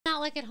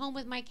like at home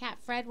with my cat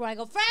Fred, where I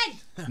go, Fred!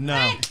 No,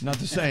 Fred! not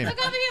the same.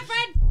 Look over here,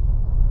 Fred!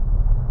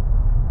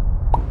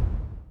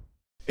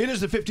 It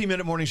is the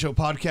 15-Minute Morning Show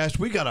podcast.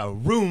 We got a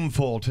room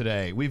full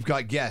today. We've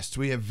got guests.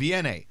 We have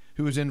Vianney,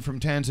 who is in from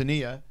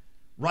Tanzania,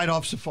 right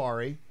off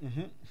safari.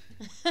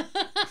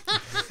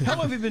 How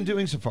long have you been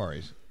doing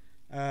safaris?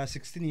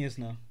 16 years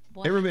now.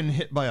 What? Ever been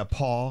hit by a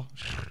paw?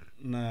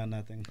 No,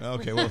 nothing.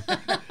 Okay, well.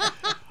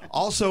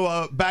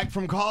 Also, back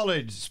from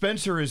college,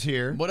 Spencer is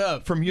here. What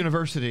up? From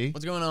university.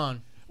 What's going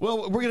on?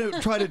 Well, we're going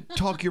to try to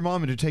talk your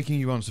mom into taking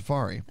you on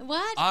safari.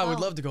 What? I would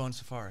love to go on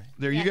safari.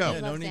 There you go.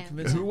 he no loves need that.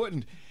 convincing. Who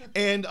wouldn't?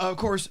 And, of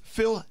course,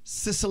 Phil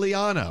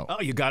Siciliano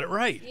Oh, you got it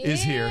right.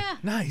 is here. Yeah.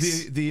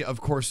 Nice. The of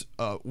course,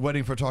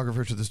 wedding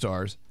photographer to the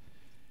stars.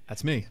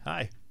 That's me.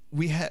 Hi.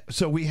 We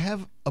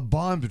have a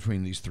bond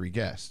between these three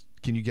guests.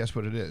 Can you guess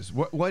what it is?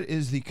 What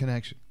is the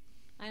connection?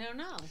 I don't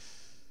know.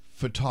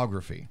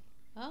 Photography.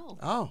 Oh.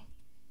 Oh.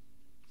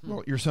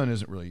 Well, your son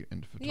isn't really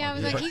into photography. Yeah, I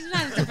was like, he's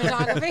not into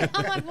photography.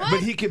 I'm like, what? but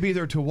he could be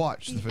there to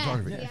watch the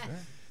photography. Yes.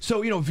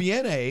 So,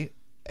 Vianney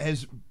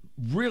has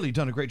really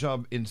done a great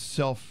job in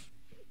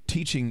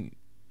self-teaching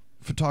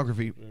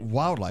photography,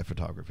 wildlife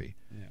photography,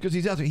 because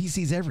he's out there. He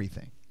sees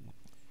everything.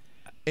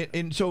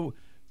 And so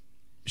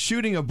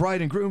shooting a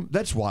bride and groom,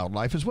 that's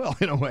wildlife as well,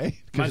 in a way.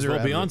 Might as they're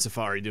well be out on there.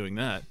 safari doing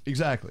that.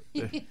 Exactly.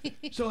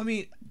 So, I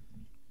mean,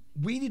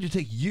 we need to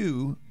take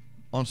you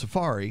on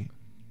safari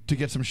to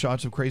get some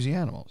shots of crazy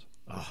animals.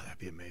 Oh, that'd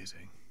be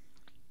amazing.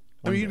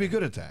 I mean, you'd be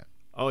good at that.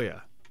 Oh,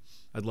 yeah.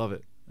 I'd love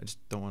it. I just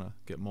don't want to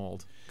get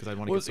mauled because I'd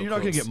want to Well, get so you're not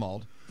going to close. get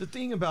mauled. The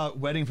thing about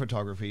wedding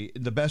photography,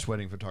 the best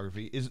wedding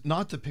photography, is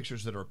not the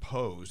pictures that are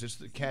posed.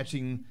 It's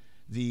catching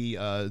the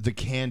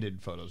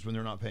candid photos when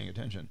they're not paying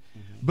attention.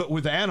 But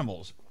with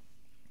animals,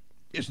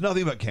 it's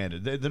nothing but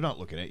candid. They're not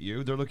looking at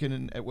you. They're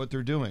looking at what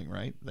they're doing,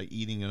 right? Like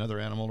eating another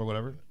animal or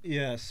whatever.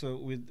 Yeah, so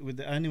with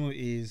the animal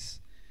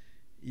is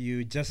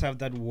you just have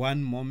that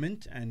one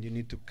moment and you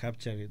need to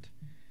capture it.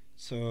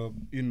 So,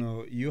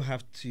 you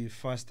have to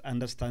first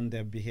understand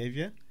their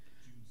behavior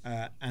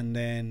and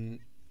then,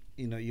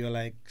 you're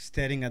like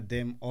staring at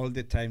them all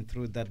the time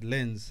through that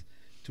lens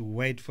to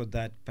wait for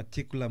that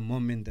particular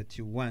moment that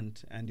you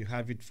want, and you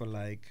have it for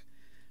like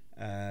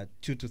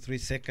 2 to 3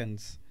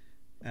 seconds.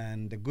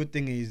 And the good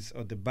thing is,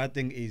 or the bad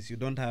thing is, you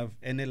don't have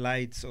any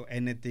lights or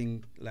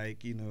anything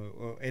like,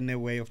 or any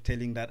way of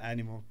telling that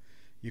animal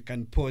you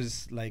can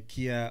pause like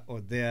here or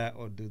there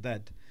or do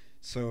that.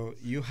 So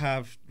you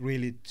have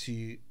really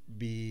to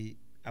be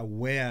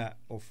aware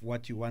of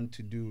what you want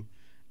to do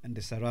and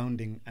the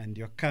surrounding and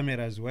your camera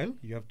as well.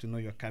 You have to know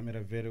your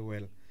camera very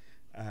well.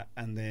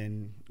 And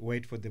then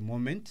wait for the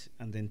moment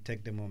and then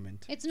take the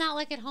moment. It's not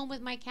like at home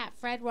with my cat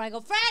Fred, where I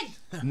go,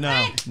 Fred!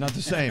 No, not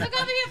the same. Look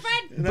over here,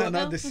 Fred! No,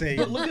 not the same.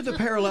 But look at the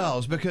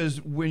parallels,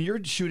 because when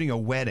you're shooting a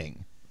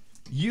wedding,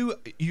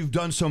 you've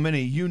done so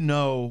many, you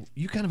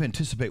kind of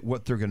anticipate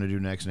what they're going to do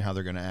next and how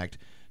they're going to act.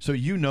 So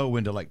you know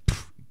when to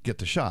get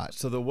the shot.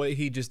 So the way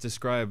he just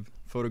described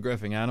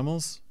photographing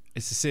animals,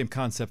 it's the same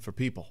concept for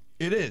people.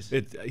 It is.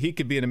 He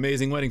could be an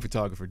amazing wedding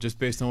photographer just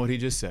based on what he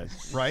just said.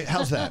 Right?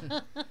 How's that?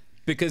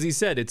 Because he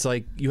said it's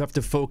like you have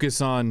to focus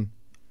on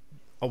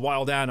a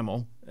wild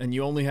animal and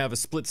you only have a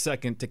split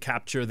second to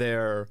capture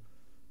their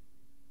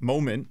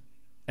moment.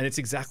 And it's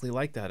exactly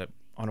like that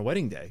on a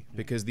wedding day,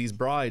 because these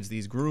brides,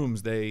 these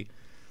grooms,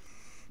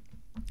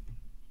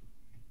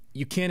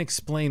 you can't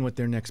explain what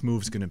their next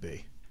move's going to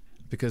be,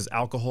 because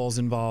alcohol's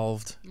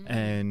involved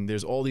and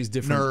there's all these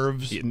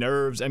different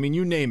nerves. I mean,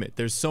 you name it.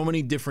 There's so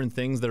many different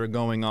things that are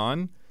going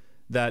on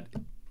that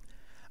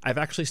I've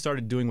actually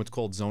started doing what's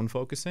called zone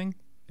focusing.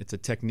 It's a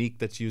technique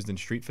that's used in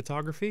street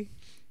photography.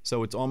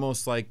 So it's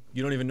almost like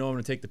you don't even know when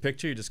to take the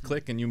picture. You just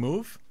click and you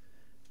move,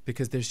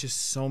 because there's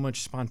just so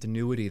much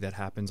spontaneity that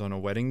happens on a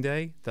wedding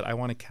day that I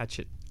want to catch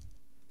it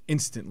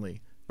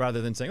instantly,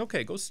 rather than saying,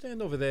 okay, go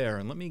stand over there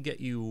and let me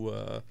get you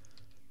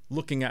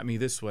looking at me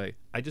this way.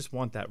 I just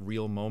want that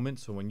real moment,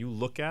 so when you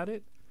look at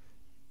it,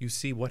 you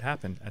see what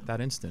happened at that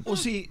instant. Well,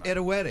 see, at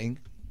a wedding,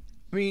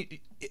 I mean,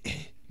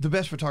 the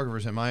best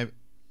photographers, in my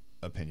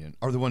opinion,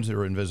 are the ones that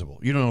are invisible.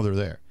 You don't know they're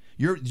there.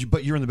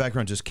 But you're in the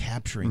background just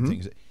capturing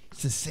things.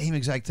 It's the same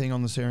exact thing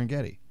on the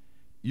Serengeti.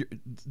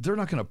 They're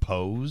not going to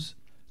pose.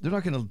 They're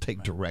not going to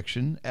take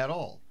direction at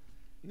all.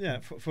 Yeah,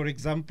 for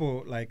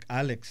example, like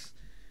Alex,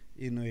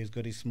 he's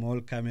got a small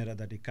camera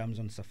that he comes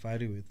on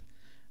safari with.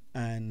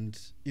 And,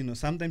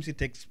 sometimes he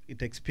takes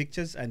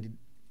pictures and,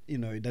 he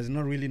does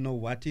not really know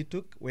what he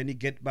took. When he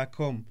get back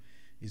home,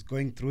 he's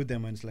going through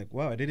them and it's like,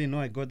 wow, I didn't know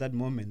I got that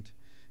moment.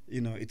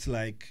 It's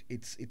like,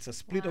 it's a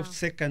split of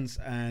seconds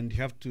and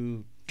you have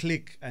to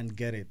click and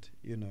get it,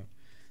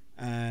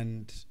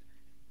 And,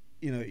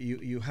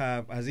 you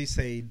have, as he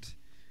said,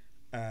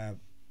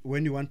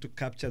 when you want to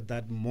capture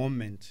that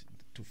moment,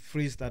 to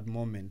freeze that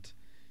moment,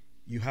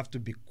 you have to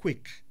be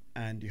quick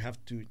and you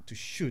have to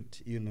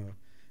shoot,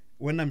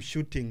 When I'm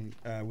shooting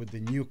with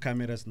the new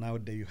cameras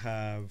nowadays, you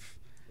have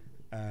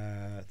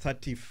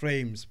 30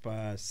 frames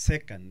per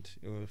second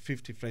or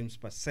 50 frames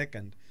per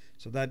second.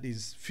 So that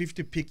is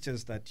 50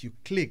 pictures that you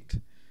clicked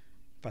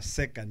per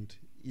second,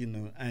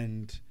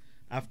 and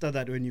After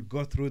that, when you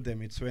go through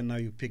them, it's when now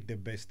you pick the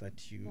best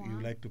that you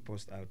like to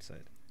post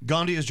outside.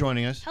 Gandhi is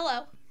joining us.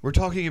 Hello. We're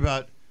talking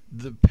about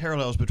the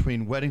parallels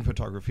between wedding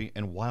photography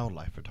and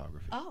wildlife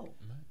photography. Oh,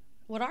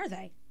 what are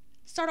they?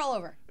 Start all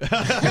over.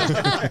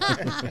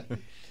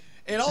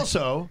 And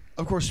also,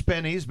 of course,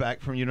 Spenny is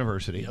back from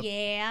university.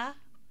 Yeah.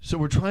 So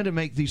we're trying to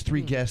make these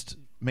three guests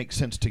make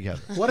sense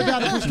together. What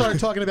about if we started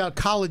talking about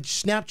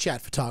college Snapchat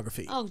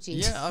photography? Oh,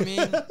 geez. Yeah, I mean,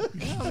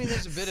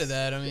 there's a bit of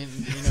that. I mean,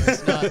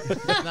 it's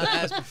not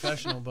as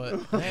professional, but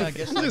hey, I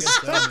guess so,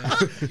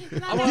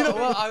 man.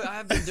 I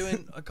have been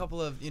doing a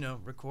couple of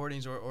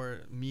recordings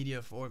or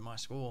media for my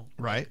school,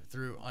 right?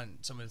 Through on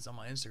some of it's on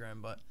my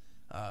Instagram, but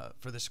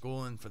for the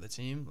school and for the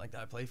team like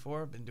that I play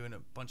for, I've been doing a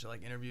bunch of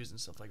like interviews and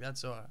stuff like that.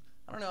 So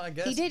I don't know. I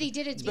guess he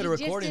did a just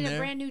recording did a there.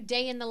 brand new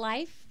day in the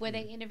life where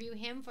they interview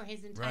him for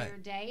his entire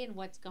day and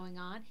what's going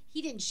on.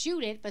 He didn't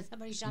shoot it, but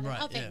somebody shot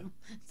it of him.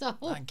 So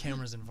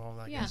cameras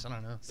involved, I guess. I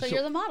don't know. So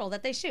you're the model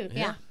that they shoot.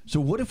 Yeah. So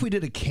what if we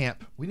did a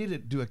camp? We need to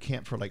do a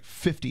camp for like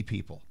 50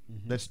 people.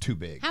 That's too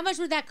big. How much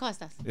would that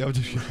cost us? It would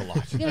just be a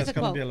lot. Give us a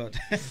quote. Be a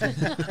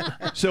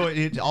lot. So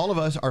all of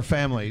us, our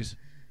families,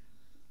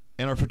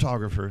 and our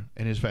photographer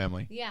and his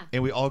family. Yeah.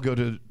 And we all go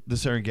to the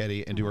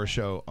Serengeti and do our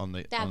show on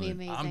the. That'd be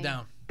amazing. I'm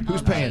down.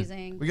 Who's Amazing.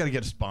 paying? We got to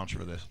get a sponsor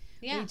for this.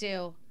 Yeah. We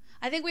do.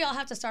 I think we all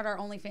have to start our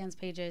OnlyFans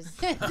pages.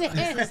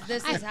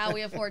 This is how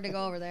we afford to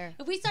go over there.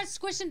 If we start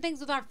squishing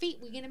things with our feet,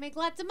 we're going to make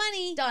lots of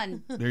money.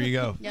 Done. There you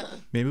go. Yep.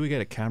 Maybe we get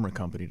a camera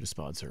company to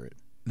sponsor it.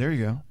 There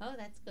you go. Oh,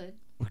 that's good.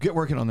 We'll get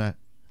working on that.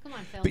 Come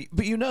on,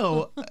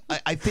 Phil. But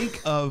I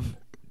think of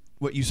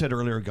what you said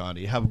earlier,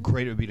 Gandhi, how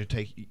great it would be to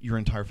take your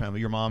entire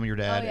family, your mom and your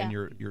dad and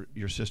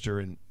your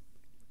sister and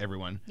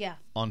everyone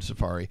on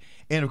safari.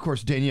 And, of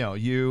course, Danielle,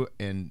 you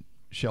and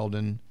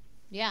Sheldon.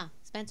 Yeah.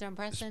 Spencer and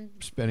Preston.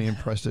 Spenny and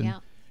Preston. Yeah.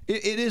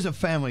 It is a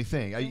family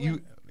thing.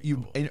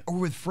 Or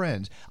with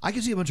friends. I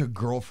can see a bunch of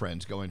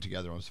girlfriends going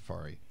together on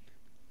safari.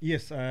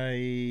 Yes,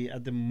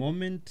 at the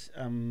moment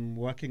I'm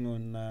working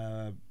on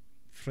a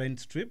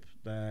friends trip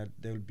that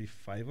there will be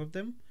 5 of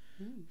them,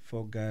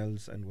 4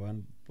 girls and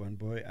one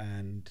boy,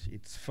 and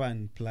it's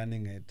fun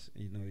planning it.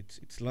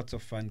 It's lots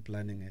of fun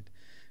planning it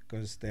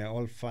because they're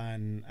all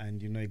fun,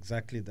 and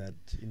exactly that.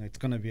 It's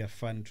gonna be a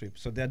fun trip.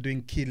 So they're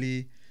doing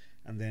Kili.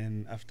 And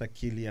then after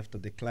Kili, after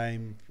the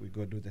climb, we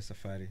go do the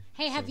safari.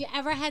 Hey, have you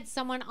ever had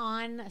someone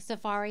on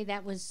safari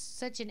that was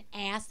such an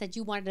ass that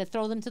you wanted to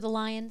throw them to the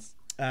lions?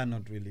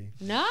 Not really.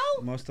 No?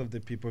 Most of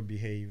the people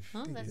behave.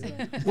 Oh, that's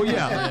good. Well,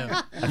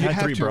 yeah. I've You had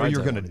have 3 to or brides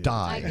you're I going to wanted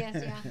die. I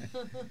guess, yeah.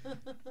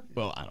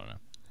 Well, I don't know.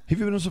 Have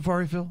you been on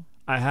safari, Phil?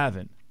 I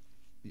haven't.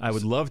 I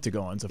would love to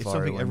go on It's safari.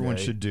 something one everyone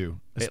day. should do.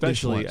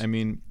 Especially, I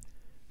mean,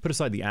 put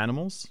aside the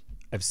animals,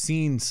 I've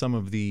seen some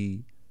of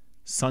the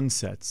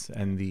sunsets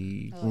and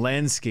the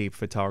landscape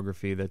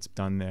photography that's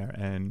done there,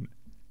 and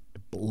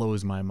it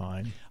blows my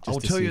mind. I'll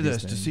tell you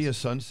this, to see a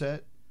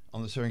sunset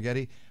on the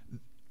Serengeti,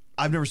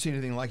 I've never seen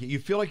anything like it. You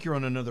feel like you're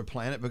on another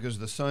planet because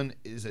the sun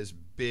is as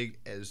big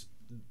as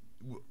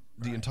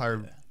the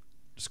entire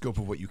scope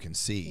of what you can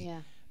see. Yeah.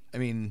 I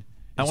mean,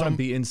 I want to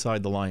be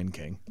inside the Lion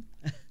King.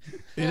 It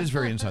is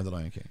very inside the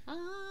Lion King.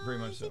 Very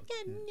much so.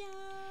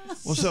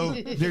 Well, so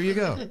there you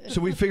go.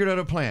 So we figured out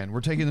a plan.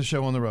 We're taking the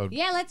show on the road.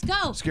 Yeah, let's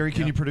go. Scary,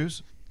 can you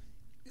produce?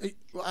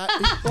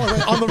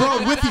 On the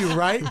road with you,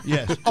 right?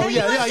 Yes. Oh,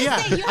 You have to stay- you I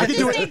have can to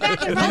do stay it.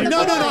 back and run the No,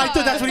 board. I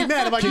thought that's what he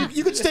meant. I'm like,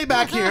 you could stay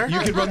back here. You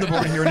can run the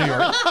board here in New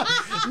York.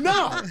 No,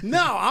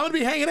 I'm going to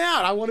be hanging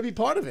out. I want to be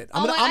part of it.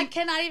 I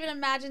cannot even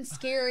imagine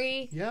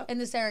Scary Yeah. in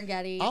the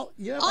Serengeti. Oh,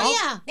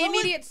 yeah.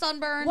 Immediate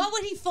sunburn. What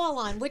would he fall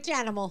on? Which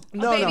animal? A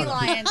baby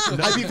lion.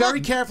 I'd be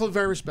very careful and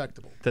very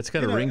respectable. That's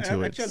got a ring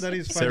to it. actually, that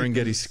is funny Serengeti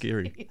because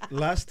scary.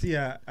 Last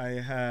year, I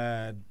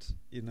had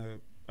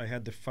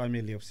the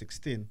family of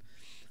 16,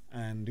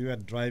 and we were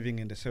driving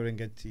in the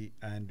Serengeti,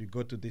 and we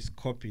go to these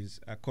kopis.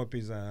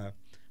 Kopis are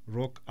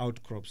rock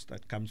outcrops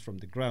that comes from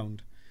the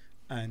ground.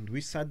 And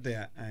we sat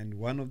there, and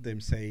one of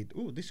them said,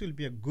 "Oh, this will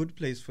be a good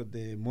place for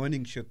the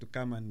morning show to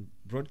come and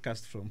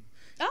broadcast from."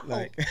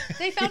 Oh,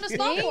 they found a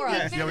spot for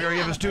us. Yeah, we already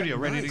have a studio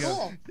ready to go.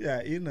 Cool. Yeah,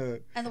 And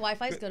the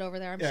Wi-Fi's good over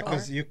there, I'm yeah, sure.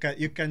 because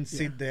you can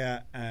sit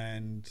there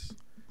and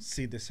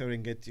see the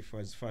Serengeti for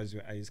as far as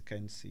your eyes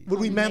can see. Would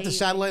we mount the Amazing.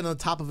 satellite on the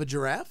top of a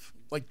giraffe?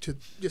 Like to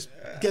just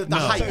get the No.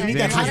 height? So You need the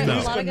that answer is height. no.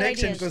 A lot of good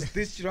Connection, ideas. because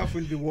this giraffe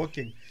will be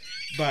walking.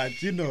 But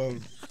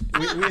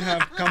we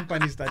have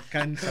companies that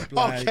can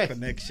supply Okay.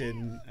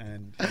 connection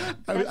and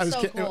I was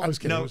so kidding. cool. I was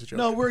kidding. It was a joke.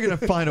 No, we're going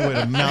to find a way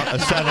to mount a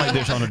satellite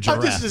dish on a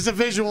giraffe. This is a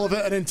visual of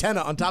an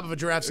antenna on top of a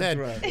giraffe's head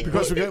Right.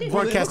 because we're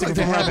broadcasting Well,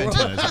 they from have around the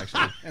world. antennas,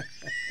 actually.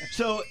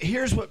 So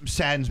here's what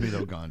saddens me,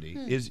 though, Gandhi,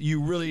 is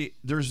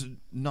there's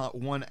not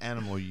one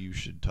animal you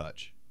should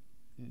touch.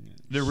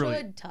 There really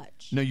Should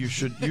touch. no, you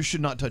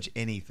should not touch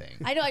anything.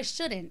 I know I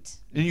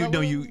shouldn't. And but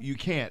we'll- you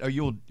can't, or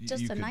you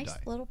Just a could nice die.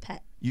 little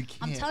pet. You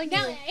can't. I'm telling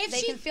Now, you, if they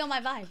she- can feel my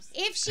vibes.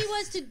 If she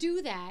was to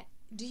do that,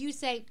 do you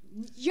say,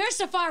 your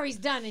safari's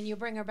done, and you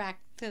bring her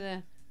back to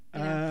the...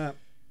 that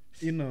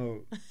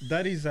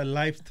is a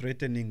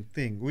life-threatening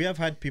thing. We have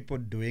had people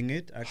doing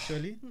it,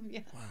 actually.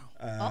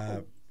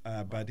 Yeah.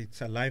 but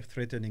it's a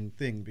life-threatening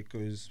thing,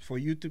 because for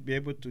you to be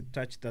able to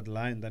touch that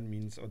lion, that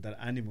means, or that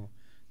animal,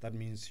 that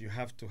means you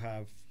have to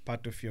have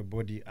part of your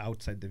body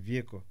outside the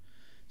vehicle.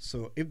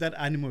 So if that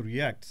animal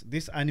reacts,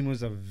 these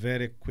animals are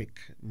very quick,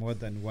 more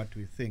than what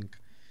we think.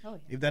 Oh,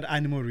 yeah. If that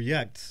animal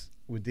reacts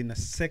within a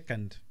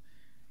second,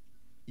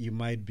 you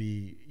might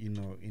be,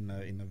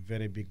 in a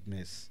very big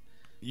mess.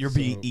 You're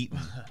being eaten.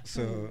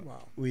 So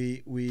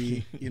we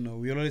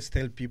always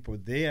tell people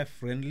they are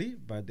friendly,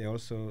 but they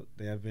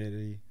are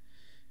very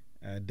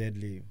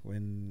deadly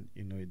when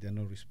they're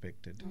not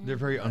respected. They're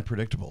very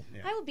unpredictable.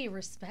 Yeah. I would be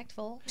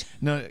respectful.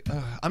 No,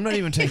 I'm not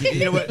even taking.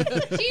 You know what?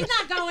 She's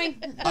not going.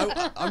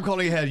 I'm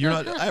calling ahead. You're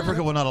not.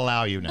 Africa will not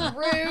allow you now.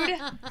 Rude.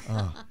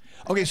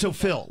 Okay, so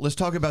Phil, let's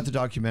talk about the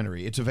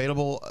documentary. It's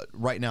available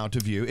right now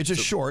to view. It's a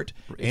short,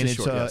 and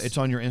it's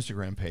on your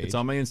Instagram page. It's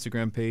on my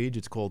Instagram page.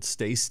 It's called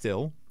Stay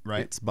Still.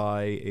 Right. It's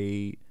by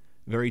a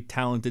very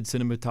talented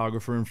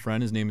cinematographer and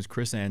friend. His name is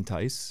Chris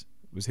Antice.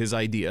 It was his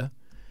idea,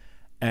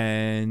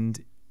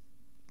 and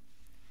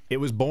it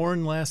was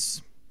born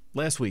last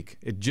week.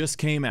 It just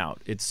came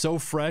out. It's so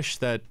fresh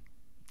that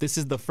this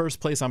is the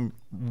first place I'm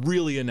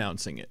really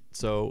announcing it.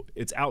 So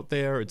it's out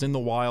there. It's in the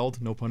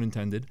wild, no pun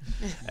intended.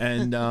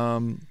 And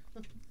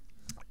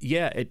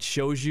yeah, it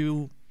shows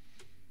you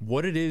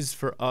what it is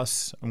for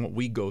us and what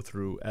we go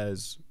through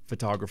as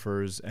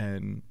photographers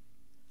and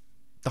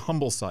the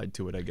humble side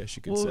to it, I guess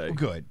you could say.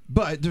 Good.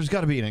 But there's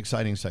got to be an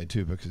exciting side,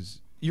 too, because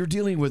you're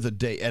dealing with a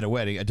day at a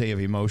wedding, a day of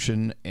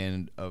emotion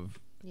and of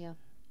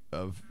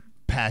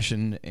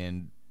passion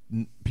and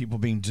people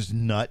being just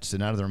nuts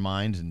and out of their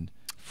minds and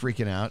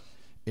freaking out.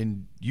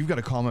 And you've got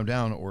to calm them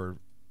down or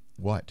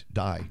what?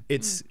 Die.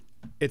 It's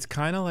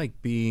kind of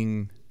like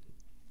being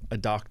a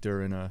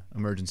doctor in an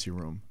emergency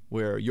room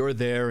where you're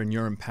there and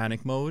you're in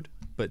panic mode,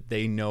 but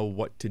they know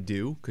what to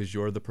do because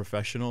you're the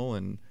professional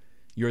and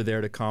you're there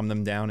to calm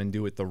them down and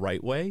do it the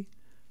right way.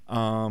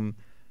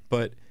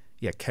 But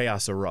yeah,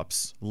 chaos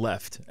erupts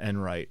left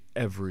and right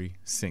every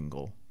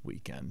single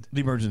weekend.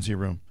 The emergency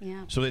room.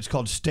 Yeah. So it's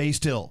called Stay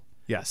Still.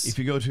 Yes. If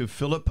you go to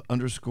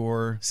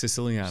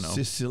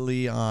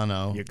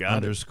Philip_Siciliano. You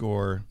got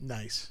 _.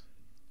 Nice.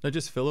 No,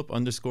 just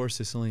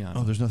Philip_Siciliano.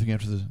 Oh, there's nothing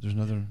after there's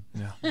another.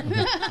 Yeah.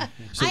 Okay.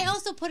 So, I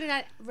also put it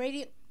at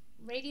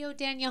Radio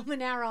Danielle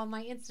Monaro on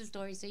my Insta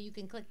story, so you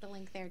can click the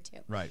link there too.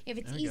 Right. If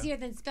it's easier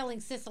than spelling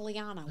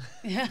Siciliano.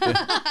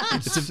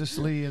 it's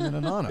Sicily and then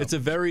an ano. It's a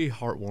very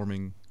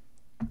heartwarming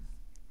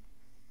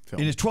film.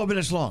 And it's 12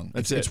 minutes long.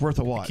 It's worth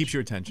a watch. It keeps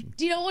your attention.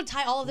 Do you know what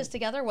tie all of this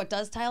together? What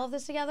does tie all of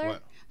this together?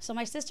 What? So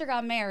my sister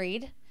got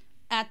married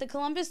at the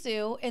Columbus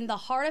Zoo in the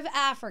heart of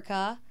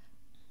Africa.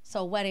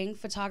 So wedding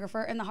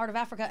photographer in the heart of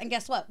Africa. And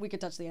guess what? We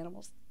could touch the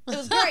animals. It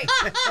was great.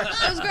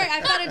 It was great.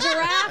 I fed a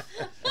giraffe.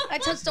 I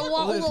touched a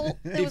wall.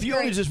 If you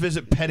only just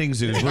visit petting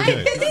zoos, we're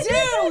good.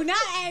 Zoo,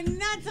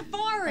 not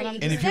safari.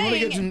 And if you want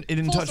to get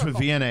in touch with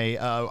VNA,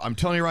 I'm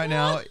telling you right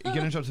now, get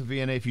in touch with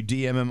VNA. If you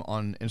DM him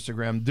on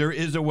Instagram, there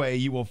is a way.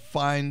 You will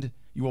find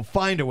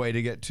a way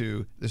to get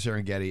to the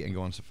Serengeti and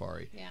go on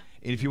safari. Yeah.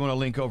 And if you want to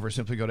link over,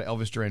 simply go to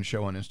Elvis Duran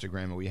Show on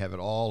Instagram, and we have it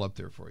all up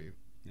there for you.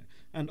 Yeah.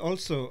 And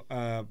also,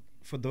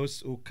 for those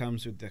who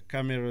comes with their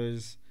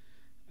cameras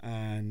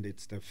and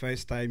it's the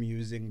first time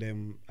using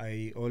them,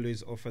 I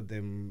always offer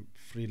them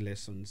free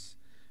lessons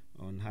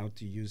on how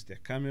to use their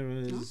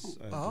cameras,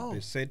 the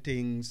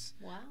settings,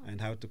 and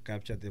how to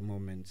capture the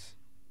moments.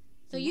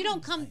 So you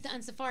don't come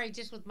on safari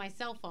just with my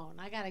cell phone.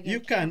 I gotta get.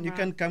 You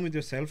can come with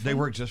your cell phone. They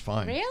work just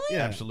fine. Really?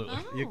 Yeah, absolutely.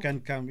 Oh. You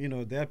can come.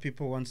 There are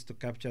people who wants to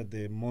capture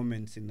the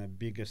moments in a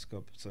bigger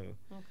scope, so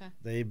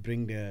they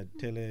bring their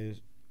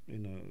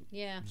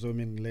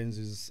zooming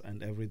lenses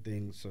and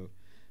everything. So,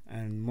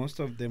 and most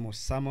of them or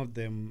some of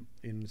them,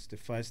 it's the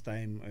first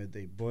time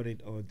they bought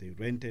it or they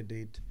rented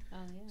it.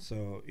 Oh yeah.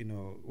 So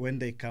when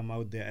they come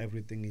out there,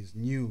 everything is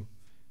new.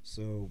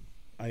 So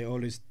I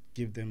always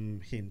give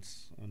them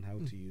hints on how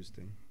to use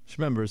them. Just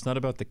remember, it's not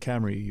about the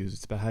camera you use;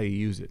 it's about how you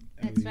use it.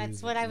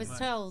 That's what I was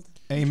told.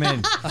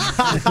 Amen. Oh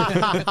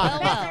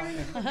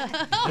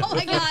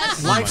my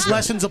gosh. Life's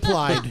lessons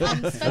applied.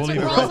 We'll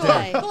leave it right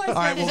there. All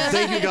right. Well,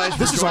 thank you guys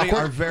for joining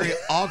our very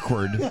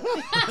awkward,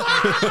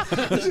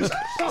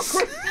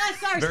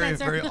 Sorry,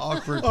 very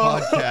awkward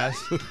podcast.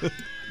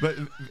 But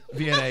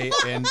VNA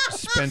and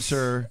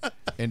Spencer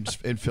and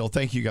Phil,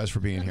 thank you guys for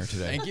being here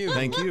today. Thank you.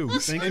 Thank you.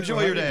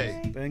 Enjoy your day.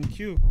 Thank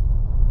you.